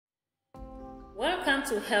Welcome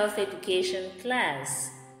to Health Education class.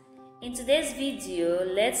 In today's video,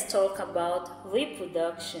 let's talk about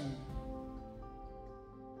reproduction.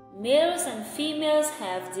 Males and females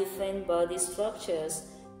have different body structures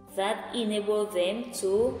that enable them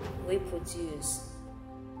to reproduce.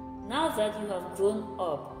 Now that you have grown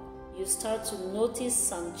up, you start to notice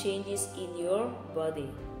some changes in your body.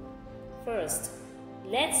 First,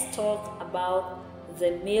 let's talk about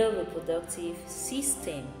the male reproductive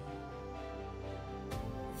system.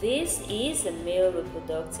 This is the male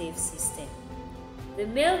reproductive system. The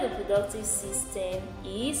male reproductive system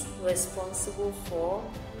is responsible for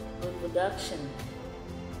reproduction.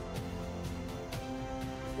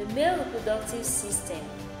 The male reproductive system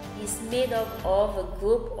is made up of a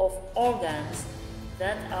group of organs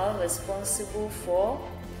that are responsible for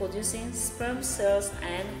producing sperm cells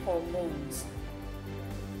and hormones.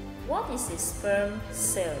 What is a sperm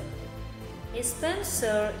cell? A sperm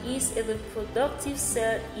cell is a reproductive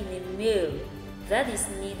cell in a male that is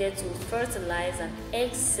needed to fertilize an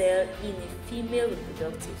egg cell in a female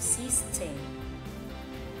reproductive system.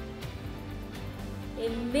 A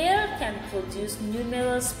male can produce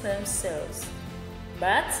numerous sperm cells,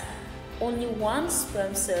 but only one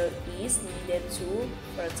sperm cell is needed to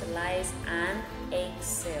fertilize an egg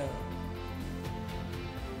cell.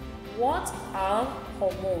 What are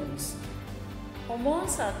hormones?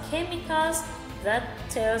 Hormones are chemicals that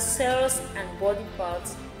tell cells and body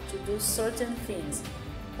parts to do certain things.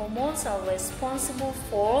 Hormones are responsible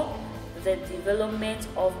for the development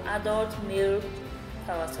of adult male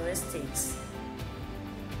characteristics.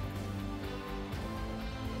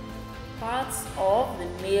 Parts of the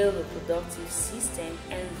male reproductive system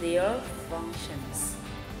and their functions.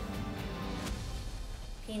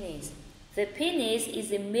 Penis. The penis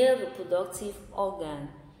is a male reproductive organ.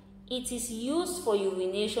 It is used for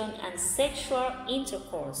urination and sexual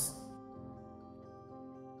intercourse.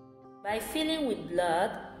 By filling with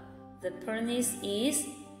blood, the penis is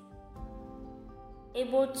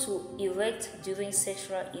able to erect during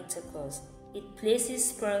sexual intercourse. It places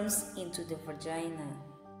sperms into the vagina.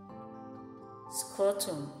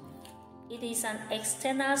 Scrotum. It is an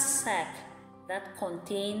external sac that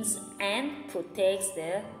contains and protects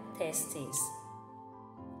the testes.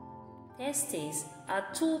 Testes are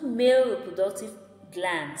two male reproductive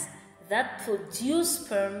glands that produce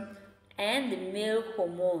sperm and the male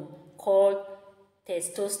hormone called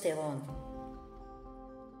testosterone.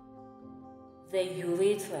 The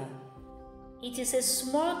urethra. It is a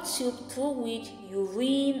small tube through which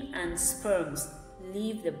urine and sperms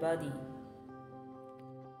leave the body.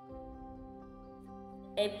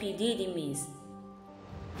 Epididymis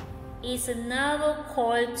is a narrow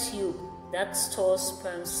coiled tube that stores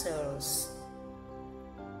sperm cells.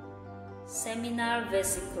 Seminal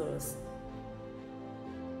vesicles.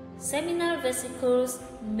 Seminal vesicles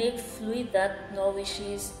make fluid that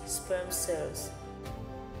nourishes sperm cells.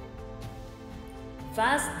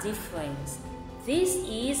 Vas deferens. This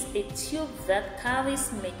is a tube that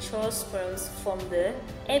carries mature sperms from the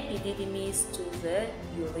epididymis to the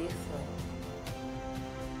urethra.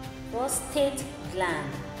 Prostate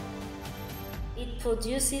gland. It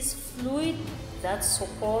produces fluid that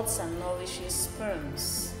supports and nourishes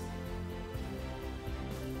sperms.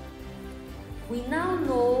 We now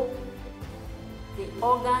know the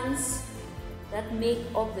organs that make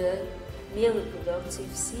up the male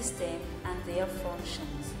reproductive system and their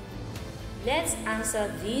functions. Let's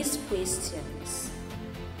answer these questions.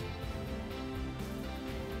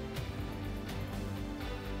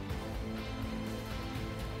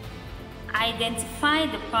 Identify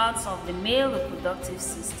the parts of the male reproductive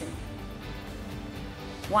system.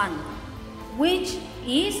 1. Which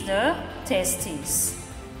is the testis?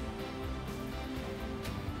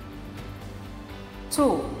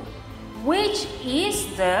 2. Which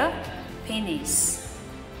is the penis?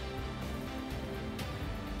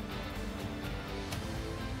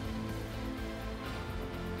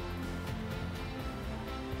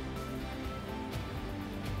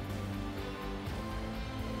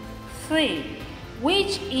 3.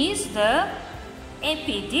 Which is the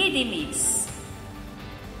epididymis?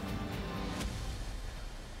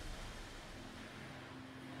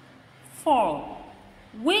 4.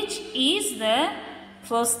 Which is the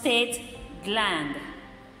prostate gland?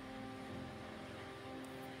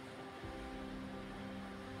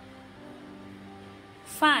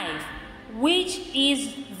 5. Which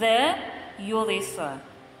is the urethra?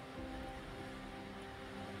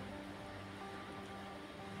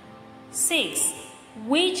 6.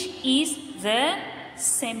 Which is the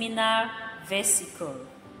seminal vesicle?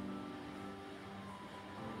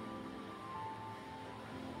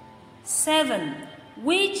 7.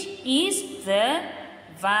 Which is the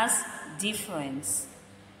vas deferens?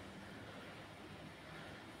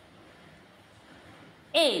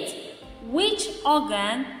 8. Which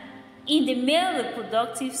organ in the male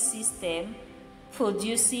reproductive system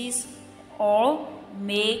produces or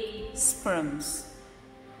makes sperms?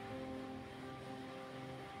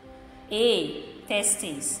 A.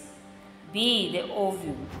 Testes. B. The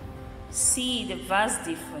ovule. C. The vas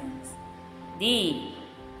deferens. D.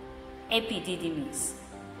 Epididymis.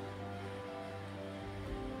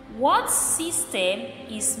 What system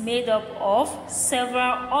is made up of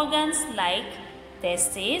several organs like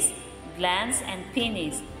testes, glands, and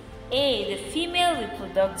penis? A. The female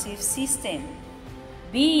reproductive system.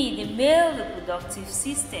 B. The male reproductive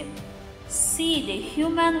system. C. The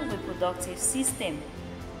human reproductive system.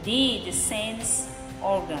 D. The sense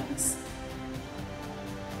organs.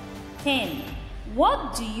 10.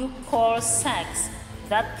 What do you call sacs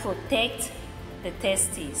that protect the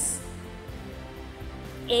testes?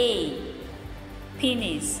 A.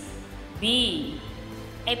 Penis. B.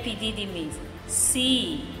 Epididymis.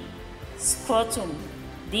 C. Scrotum.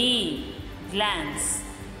 D. Glands.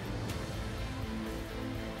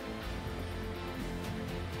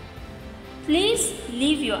 Please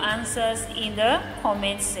leave your answers in the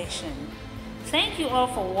comment section. Thank you all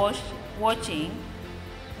for watching.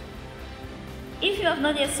 If you have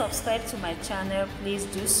not yet subscribed to my channel, please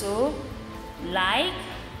do so. Like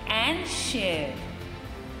and share.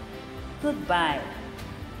 Goodbye.